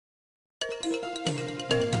Tina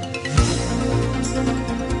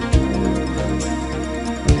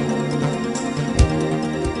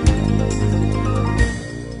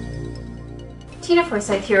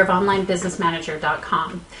Forsyth here of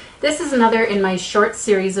OnlineBusinessManager.com. This is another in my short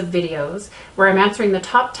series of videos where I'm answering the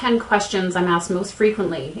top 10 questions I'm asked most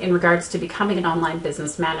frequently in regards to becoming an online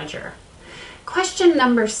business manager. Question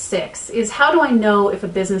number 6 is, how do I know if a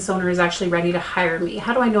business owner is actually ready to hire me?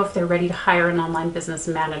 How do I know if they're ready to hire an online business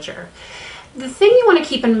manager? The thing you want to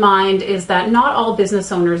keep in mind is that not all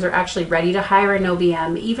business owners are actually ready to hire an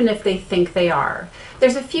OBM, even if they think they are.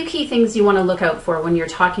 There's a few key things you want to look out for when you're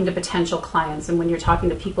talking to potential clients and when you're talking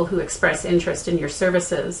to people who express interest in your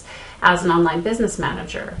services as an online business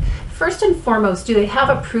manager. First and foremost, do they have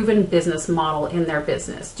a proven business model in their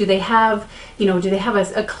business? Do they have,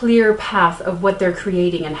 a clear path of what they're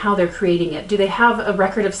creating and how they're creating it? Do they have a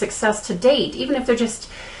record of success to date, even if they're just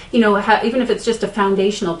even if it's just a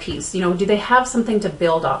foundational piece? Do they have something to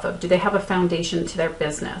build off of? Do they have a foundation to their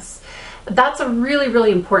business? That's a really,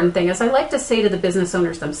 really important thing. As I like to say to the business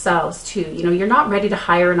owners themselves too, you're not ready to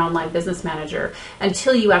hire an online business manager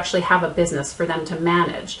until you actually have a business for them to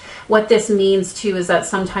manage. What this means too is that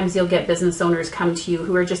sometimes you'll get business owners come to you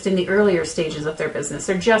who are just in the earlier stages of their business.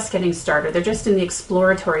 They're just getting started. They're just in the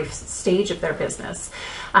exploratory stage of their business.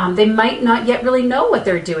 They might not yet really know what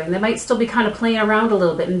they're doing. They might still be kind of playing around a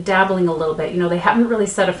little bit and dabbling a little bit. They haven't really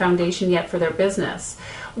set a foundation yet for their business.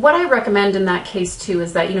 What I recommend in that case too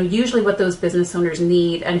is that, usually what those business owners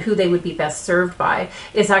need and who they would be best served by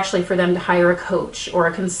is actually for them to hire a coach or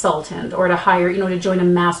a consultant, or to hire, to join a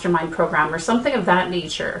mastermind program or something of that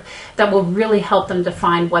nature that will really help them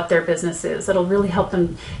define what their business is. It'll really help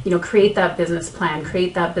them, create that business plan,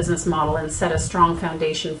 create that business model, and set a strong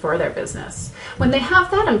foundation for their business. When they have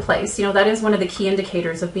that in place, that is one of the key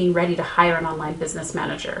indicators of being ready to hire an online business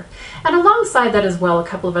manager. And alongside that as well, a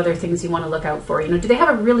couple of other things you want to look out for. Do they have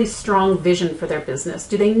a really strong vision for their business?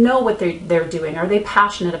 Do they know what they're doing? Are they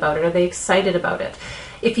passionate about it? Are they excited about it?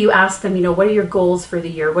 If you ask them, what are your goals for the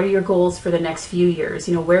year? What are your goals for the next few years?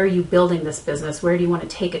 Where are you building this business? Where do you want to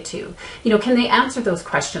take it to? Can they answer those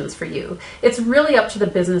questions for you? It's really up to the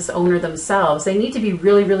business owner themselves. They need to be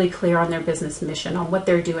really, really clear on their business mission, on what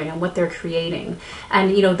they're doing and what they're creating.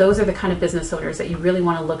 And, those are the kind of business owners that you really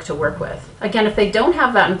want to look to work with. Again, if they don't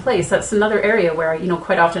have that in place, that's another area where,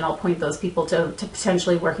 quite often I'll point those people to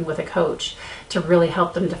potentially working with a coach to really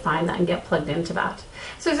help them define that and get plugged into that.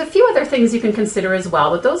 So there's a few other things you can consider as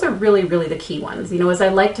well, but those are really, really the key ones. As I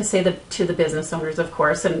like to say to the business owners, of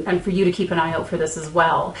course, and for you to keep an eye out for this as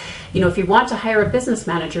well, if you want to hire a business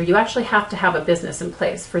manager, you actually have to have a business in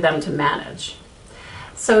place for them to manage.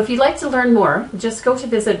 So if you'd like to learn more, just go to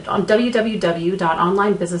visit on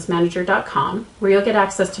www.onlinebusinessmanager.com, where you'll get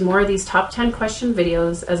access to more of these top 10 question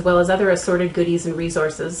videos, as well as other assorted goodies and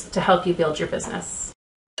resources to help you build your business.